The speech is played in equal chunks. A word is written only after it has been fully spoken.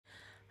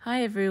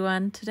Hi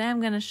everyone, today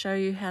I'm going to show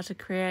you how to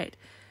create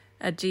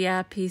a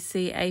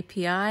gRPC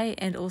API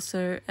and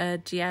also a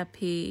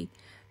gRPC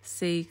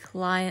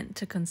client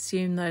to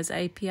consume those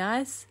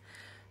APIs.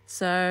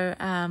 So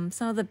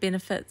some of the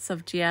benefits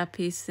of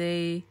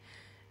gRPC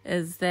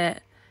is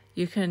that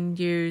you can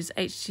use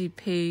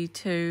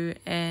HTTP2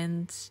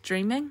 and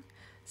streaming.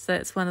 So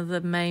that's one of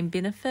the main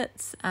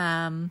benefits. So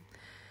I'm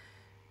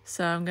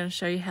going to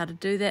show you how to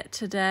do that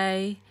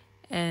today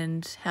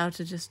and how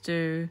to just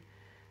do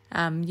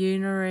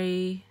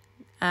Unary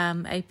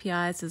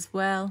APIs as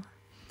well.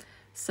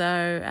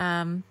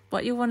 So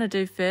what you want to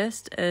do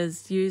first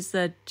is use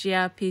the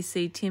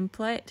gRPC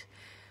template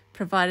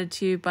provided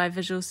to you by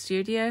Visual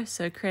Studio.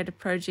 So create a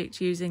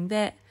project using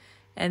that,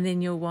 and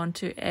then you'll want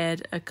to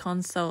add a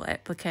console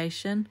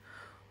application,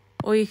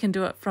 or you can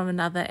do it from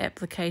another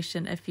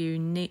application if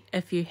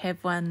you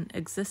have one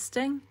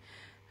existing.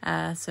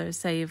 So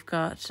say you've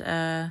got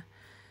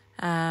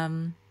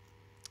any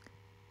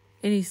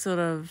sort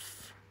of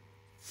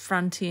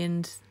front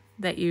end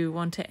that you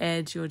want to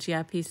add your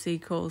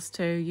gRPC calls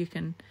to, you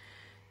can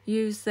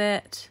use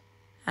that.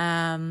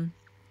 And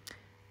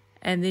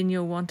then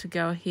you'll want to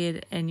go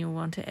ahead and you'll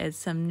want to add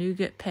some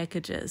NuGet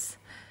packages.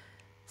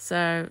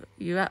 So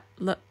you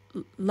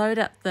load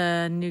up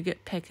the NuGet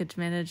package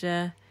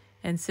manager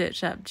and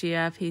search up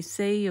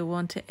gRPC. You'll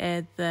want to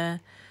add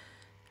the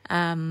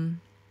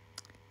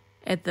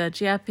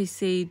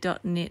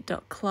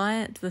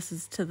grpc.net.client. This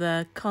is to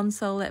the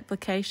console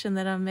application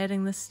that I'm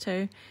adding this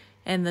to,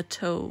 and the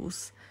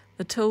tools.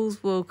 The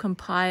tools will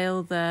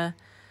compile the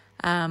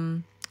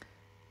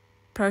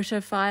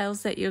proto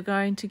files that you're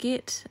going to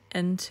get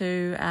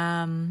into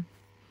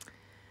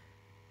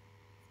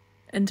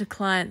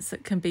clients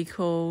that can be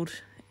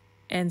called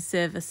and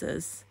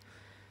services.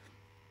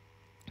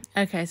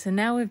 Okay, so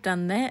now we've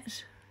done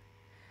that,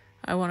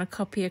 I want to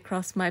copy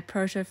across my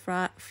proto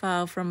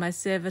file from my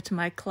server to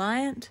my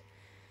client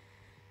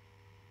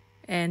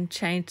and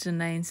change the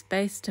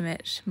namespace to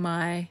match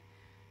my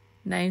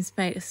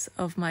namespace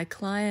of my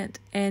client,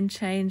 and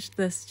change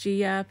this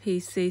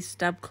gRPC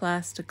stub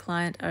class to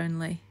client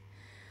only.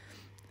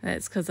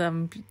 That's because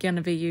I'm going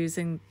to be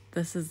using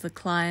this as the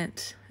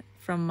client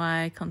from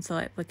my console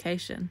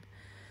application.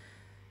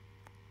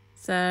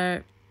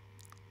 So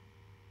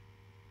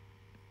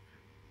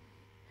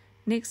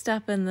next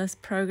up in this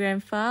program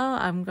file,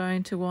 I'm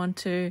going to want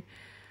to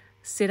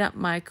set up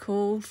my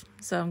call.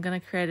 So I'm going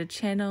to create a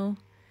channel,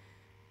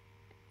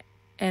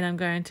 and I'm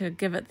going to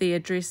give it the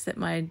address that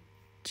my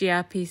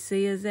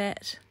gRPC is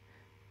at,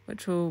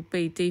 which will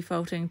be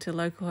defaulting to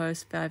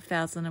localhost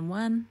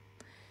 5001.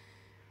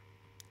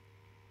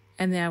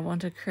 And then I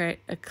want to create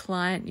a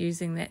client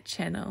using that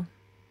channel.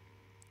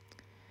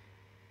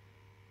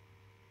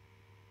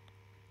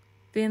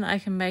 Then I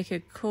can make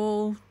a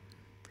call.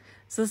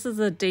 So this is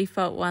the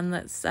default one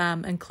that's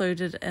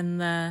included in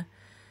the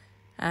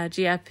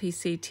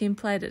gRPC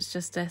template. It's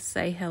just a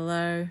say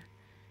hello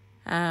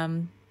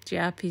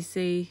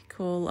gRPC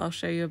call. I'll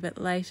show you a bit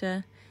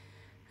later.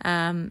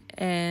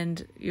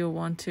 And you'll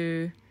want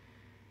to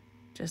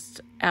just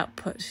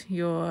output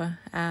your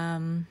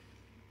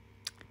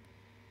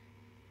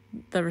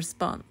the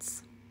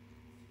response.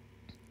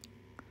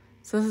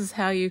 So this is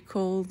how you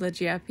call the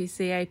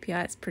gRPC API.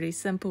 It's pretty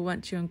simple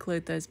once you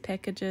include those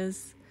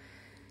packages.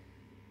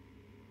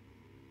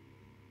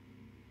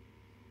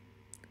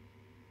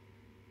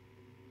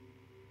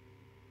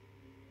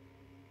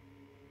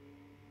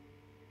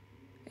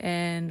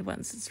 And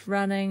once it's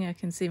running, I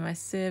can see my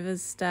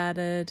servers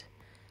started.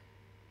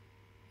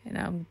 And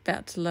I'm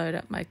about to load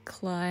up my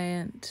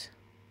client.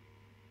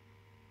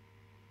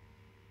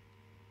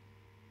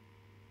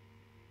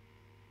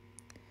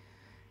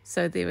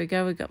 So there we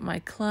go, we've got my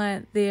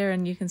client there,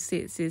 and you can see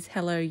it says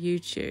hello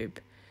YouTube.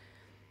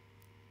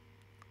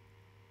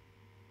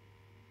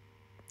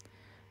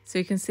 So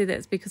you can see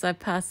that's because I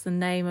passed the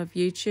name of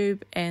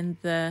YouTube, and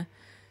the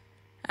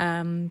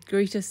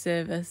greeter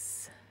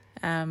service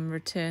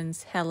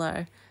returns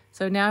hello.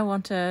 So now I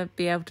want to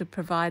be able to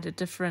provide a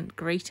different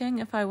greeting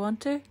if I want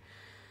to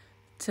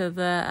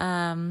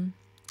the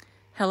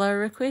hello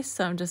request.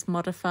 So I'm just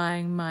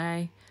modifying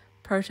my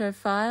proto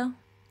file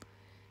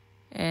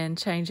and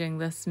changing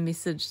this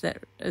message that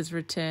is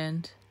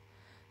returned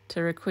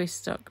to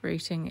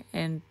request.greeting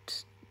and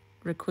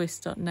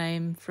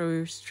request.name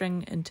through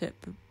string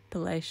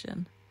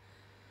interpolation.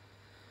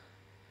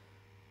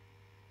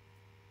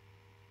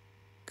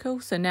 Cool,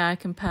 so now I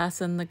can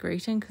pass in the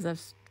greeting because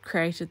I've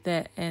created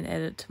that and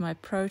added it to my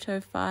proto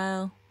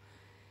file.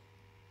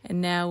 And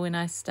now when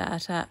I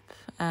start up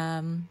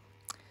the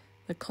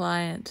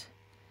client,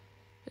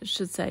 it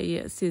should say,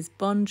 yeah, it says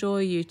Bonjour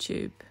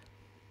YouTube.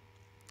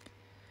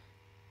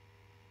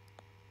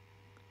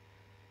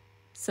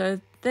 So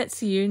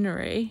that's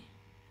Unary,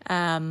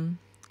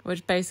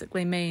 which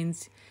basically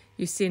means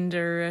you send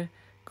a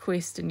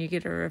request and you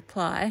get a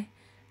reply.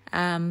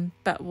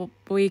 But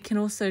we can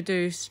also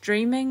do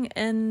streaming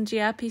in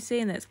gRPC,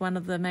 and that's one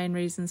of the main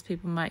reasons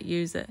people might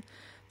use it.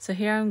 So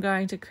here I'm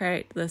going to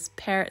create this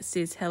parrot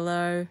says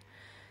hello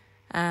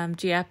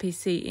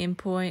gRPC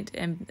endpoint,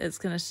 and it's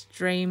going to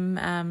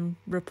stream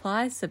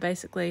replies. So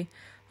basically,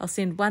 I'll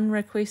send one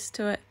request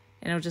to it,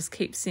 and it'll just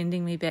keep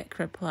sending me back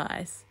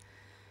replies,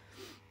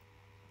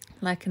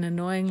 like an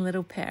annoying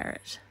little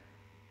parrot.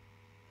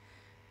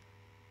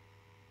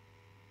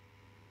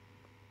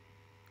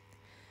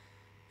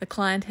 The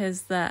client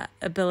has the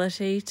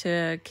ability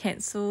to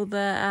cancel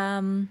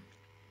the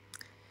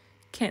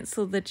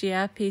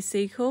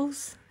gRPC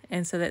calls,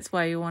 and so that's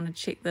why you want to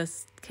check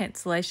this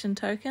cancellation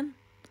token.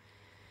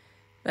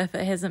 But if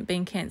it hasn't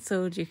been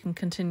cancelled, you can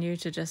continue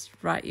to just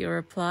write your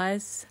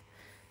replies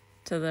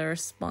to the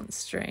response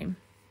stream.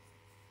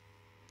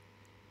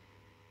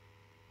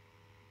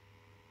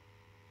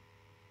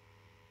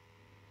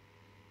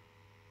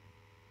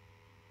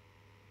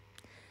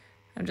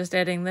 I'm just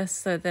adding this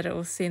so that it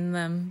will send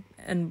them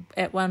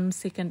at 1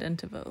 second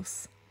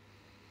intervals.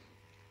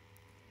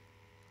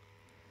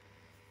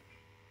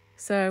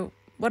 So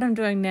what I'm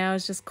doing now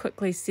is just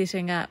quickly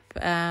setting up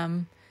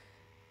an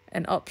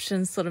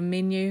options sort of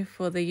menu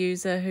for the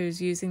user who's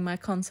using my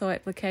console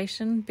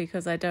application,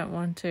 because I don't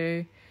want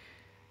to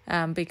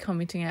be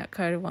commenting out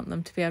code. I want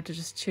them to be able to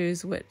just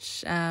choose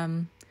which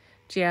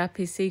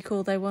gRPC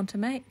call they want to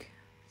make.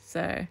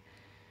 So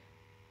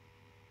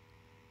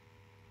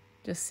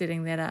just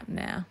setting that up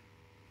now.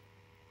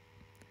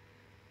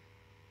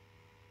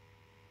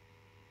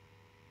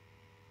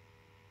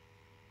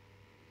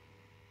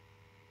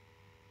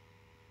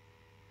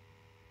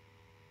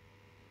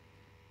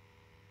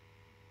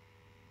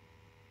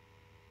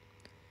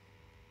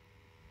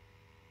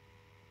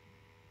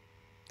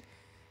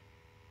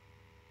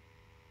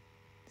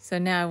 So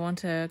now I want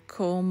to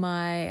call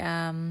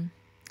my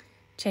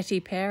chatty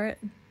parrot,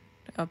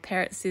 or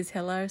parrot says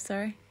hello,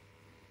 sorry.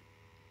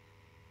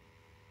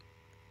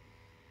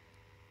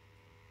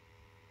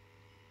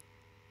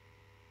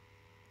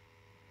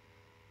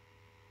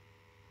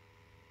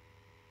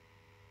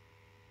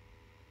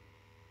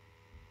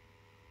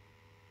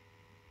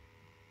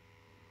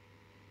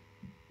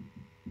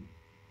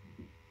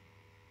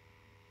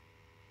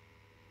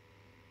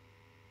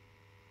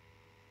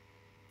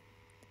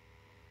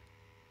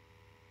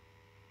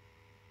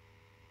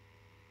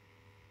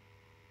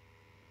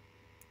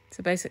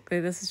 So basically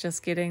this is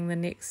just getting the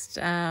next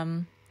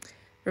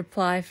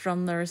reply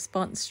from the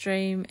response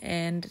stream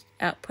and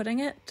outputting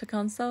it to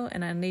console,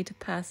 and I need to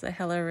pass a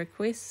hello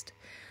request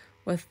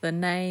with the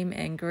name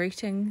and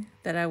greeting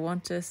that I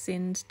want to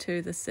send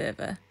to the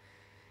server,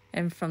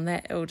 and from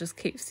that it will just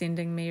keep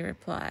sending me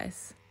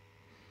replies.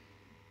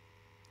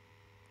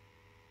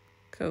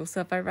 Cool,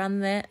 so if I run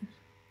that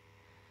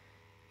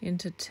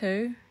into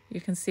 2, you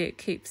can see it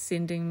keeps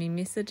sending me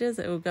messages.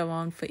 It will go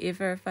on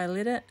forever if I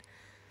let it.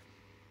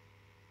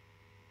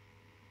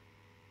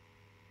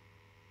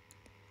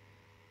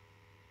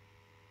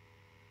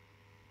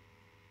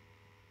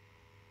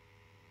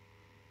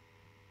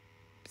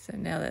 So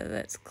now that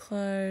that's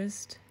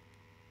closed,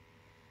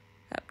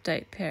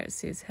 update parrot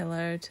says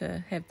hello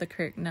to have the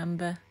correct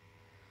number.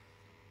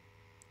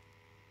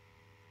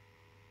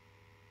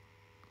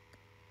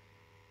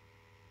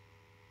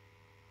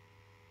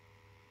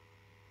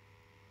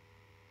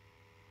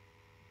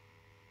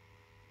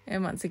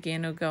 And once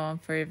again, it'll go on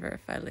forever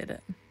if I let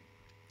it.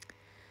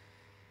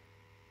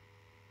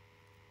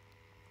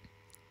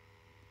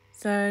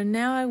 So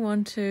now I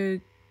want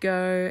to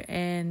go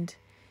and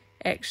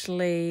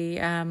actually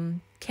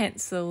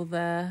cancel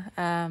the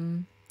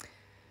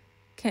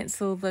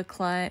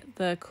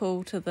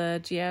call to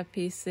the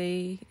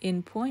gRPC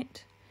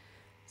endpoint.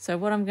 So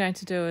what I'm going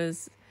to do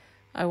is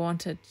I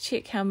want to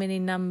check how many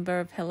number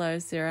of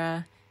hellos there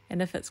are,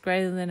 and if it's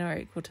greater than or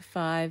equal to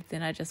 5,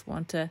 then I just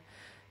want to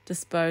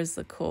dispose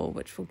the call,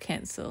 which will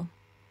cancel.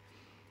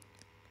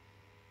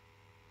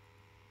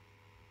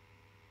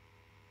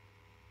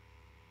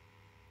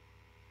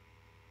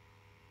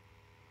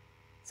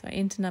 So I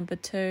enter number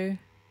 2,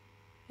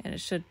 and it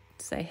should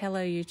say hello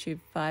YouTube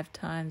 5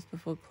 times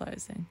before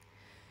closing.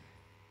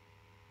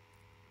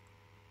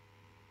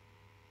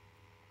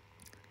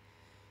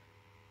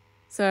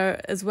 So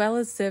as well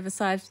as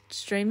server-side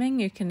streaming,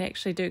 you can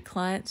actually do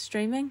client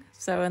streaming.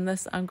 So in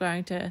this, I'm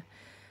going to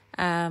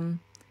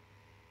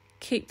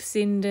keep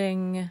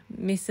sending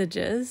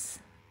messages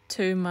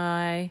to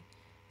my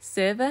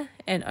server,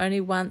 and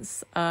only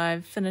once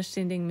I've finished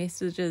sending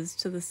messages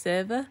to the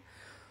server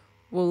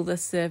will the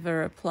server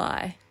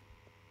reply.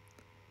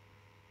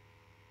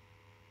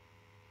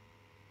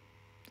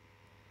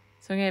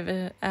 So I'm going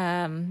to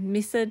have a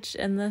message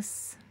in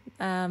this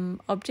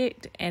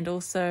object, and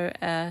also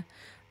a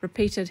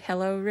repeated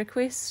hello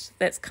request.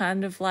 That's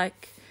kind of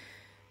like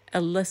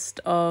a list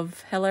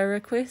of hello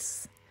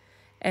requests,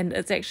 and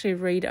it's actually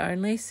read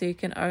only, so you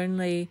can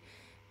only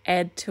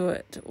add to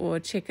it or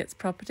check its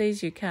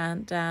properties. You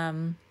can't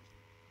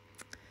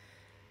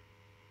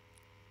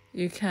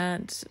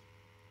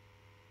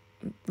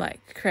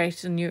like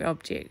create a new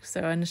object.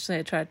 So initially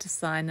I tried to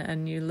assign a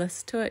new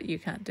list to it. You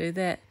can't do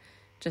that,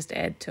 just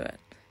add to it.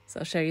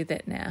 So I'll show you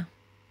that now.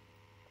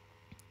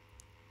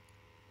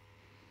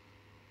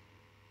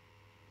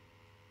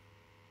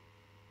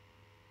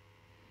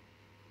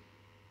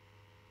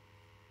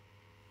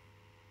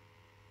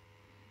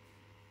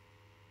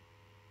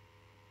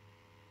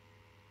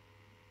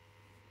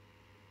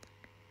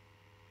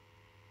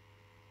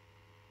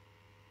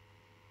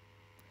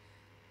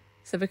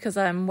 So because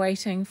I'm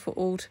waiting for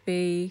all to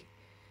be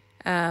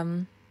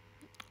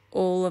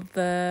all of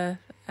the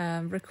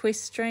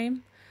request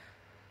stream,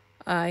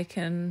 I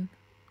can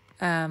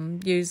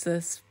use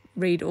this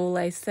read all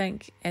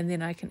async, and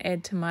then I can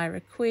add to my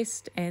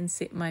request and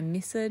set my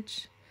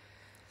message.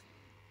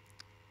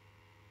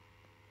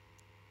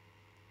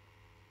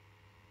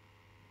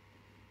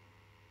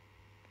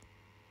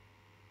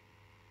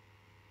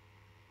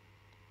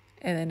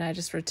 And then I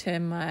just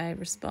return my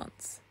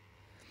response.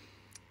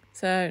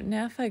 So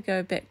now if I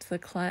go back to the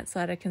client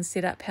side, I can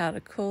set up how to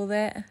call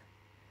that.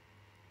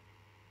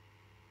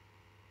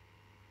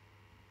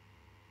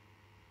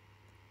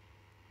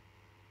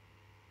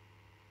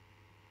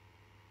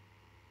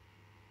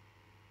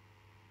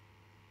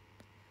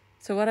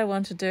 So what I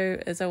want to do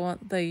is I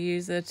want the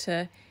user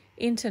to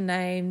enter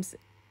names,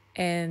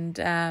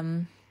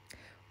 and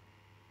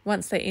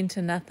once they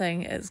enter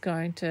nothing, it's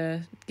going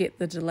to get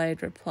the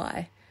delayed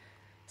reply.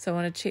 So I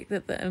want to check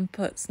that the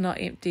input's not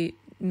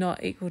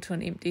equal to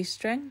an empty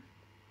string.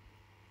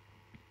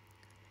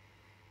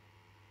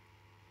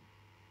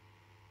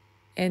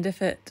 And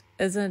if it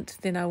isn't,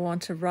 then I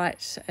want to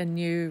write a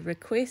new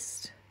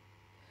request,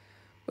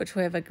 which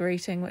will have a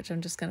greeting, which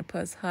I'm just going to put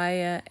as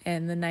higher,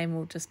 and the name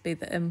will just be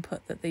the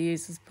input that the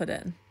user's put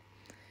in.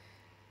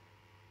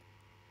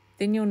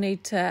 Then you'll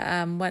need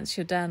to, once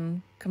you're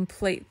done,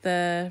 complete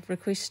the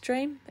request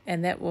stream,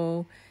 and that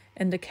will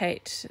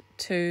indicate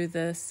to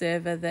the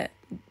server that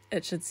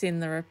it should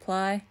send the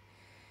reply.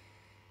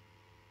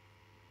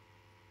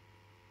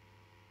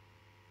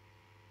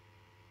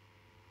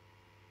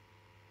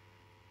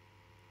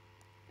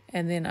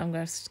 And then I'm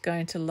just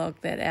going to log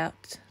that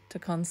out to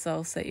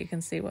console so you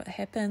can see what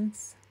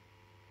happens.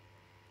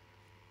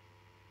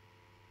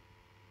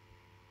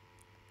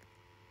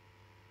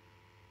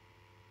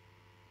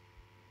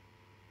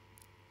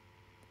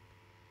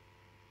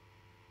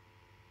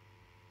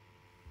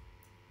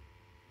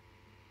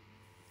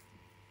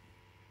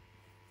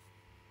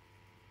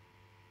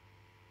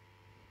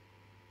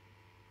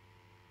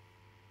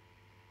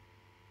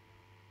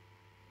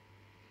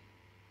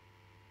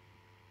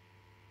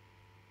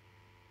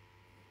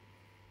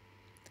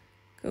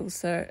 Cool,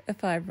 so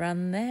if I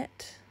run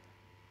that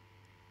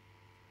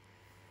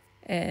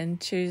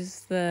and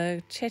choose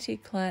the chatty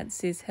client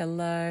says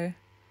hello,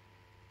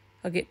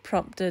 I'll get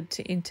prompted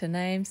to enter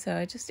names, so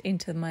I just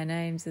enter my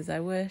names as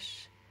I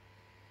wish.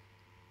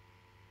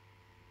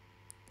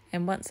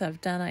 And once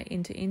I've done, I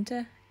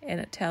enter, and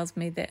it tells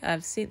me that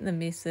I've sent the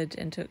message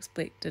and to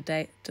expect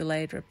a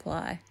delayed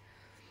reply.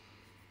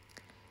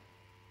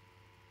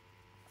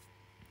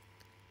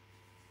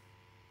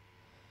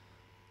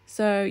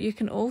 So you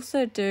can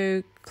also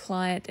do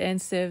client and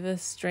server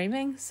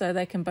streaming, so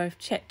they can both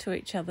chat to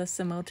each other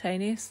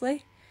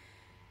simultaneously.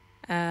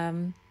 So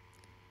I'm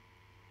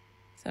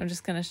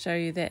just going to show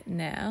you that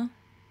now.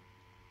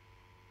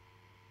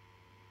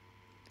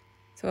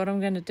 So what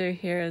I'm going to do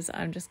here is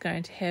I'm just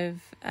going to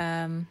have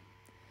the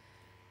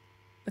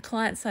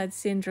client side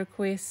send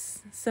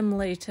requests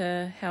similarly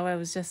to how I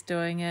was just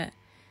doing it,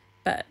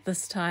 but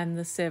this time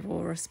the server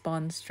will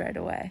respond straight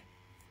away,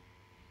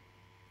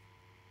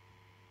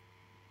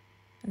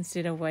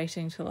 instead of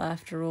waiting till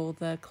after all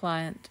the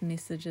client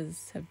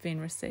messages have been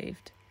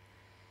received.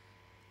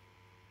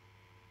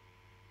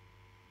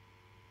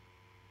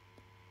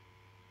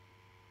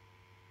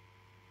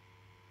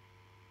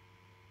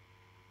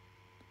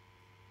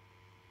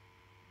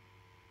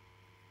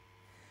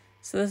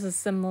 So this is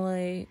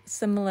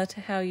similar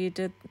to how you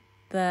did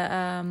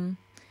the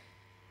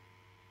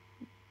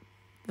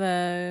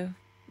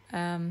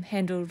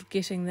handled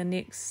getting the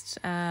next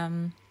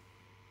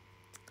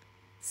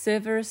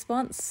server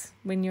response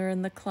when you're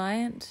in the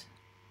client,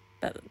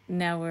 but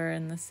now we're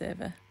in the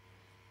server.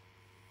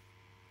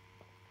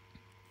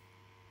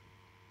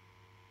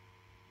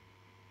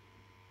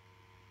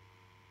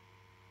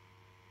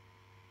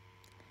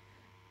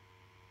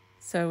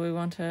 So we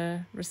want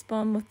to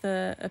respond with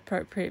the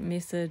appropriate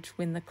message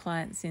when the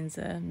client sends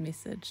a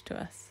message to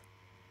us.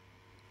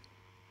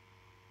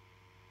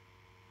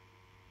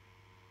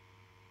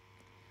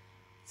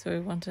 So we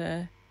want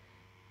to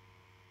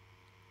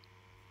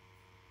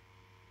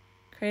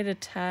create a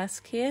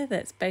task here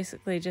that's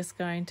basically just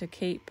going to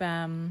keep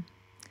going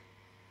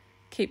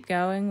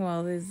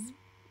while there's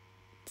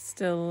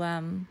still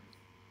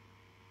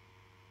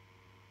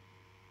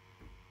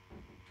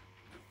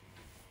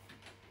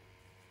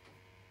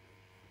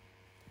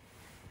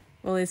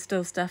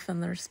stuff in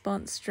the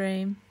response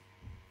stream,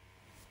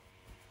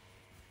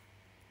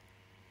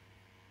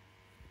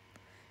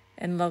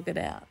 and log it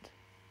out.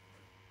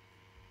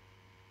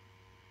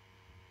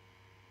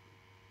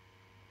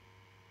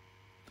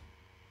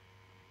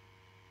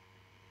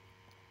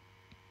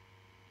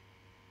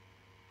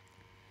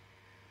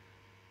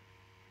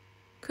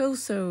 Cool,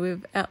 so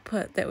we've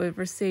output that we've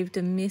received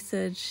a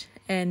message,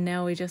 and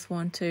now we just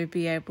want to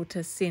be able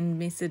to send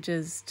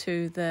messages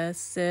to the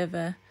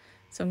server.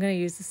 So I'm going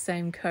to use the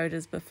same code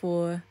as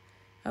before.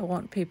 I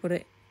want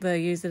the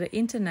user to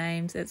enter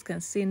names. It's going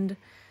to send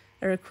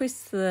a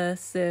request to the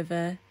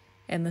server,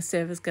 and the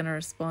server's going to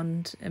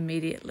respond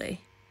immediately.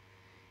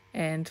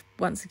 And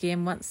once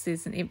again, once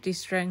there's an empty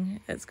string,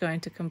 it's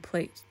going to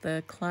complete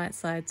the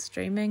client-side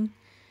streaming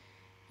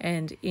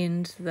and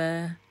end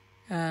the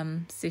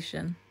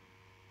session.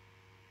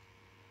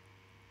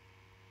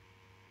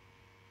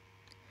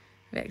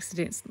 I've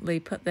accidentally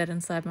put that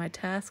inside my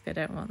task. I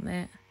don't want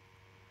that.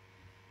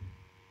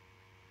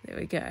 There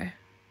we go.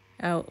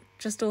 I'll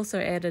just also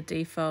add a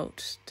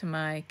default to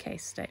my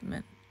case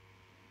statement.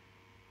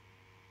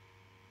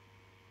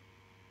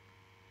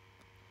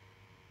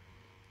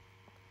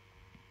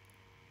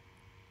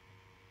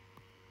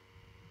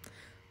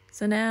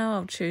 So now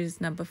I'll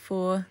choose number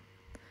 4,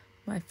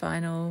 my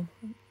final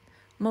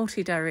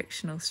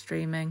multi-directional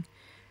streaming.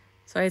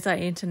 So as I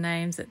enter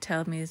names, it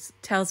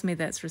tells me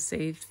that's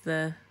received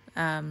the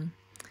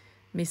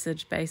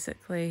message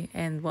basically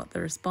and what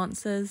the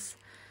response is.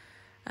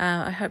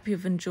 I hope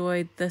you've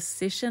enjoyed this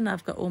session.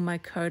 I've got all my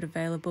code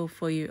available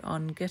for you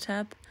on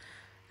GitHub.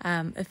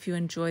 If you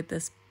enjoyed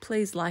this,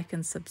 please like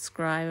and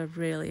subscribe. I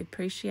really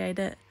appreciate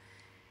it.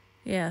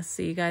 Yeah,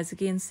 see you guys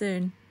again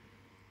soon.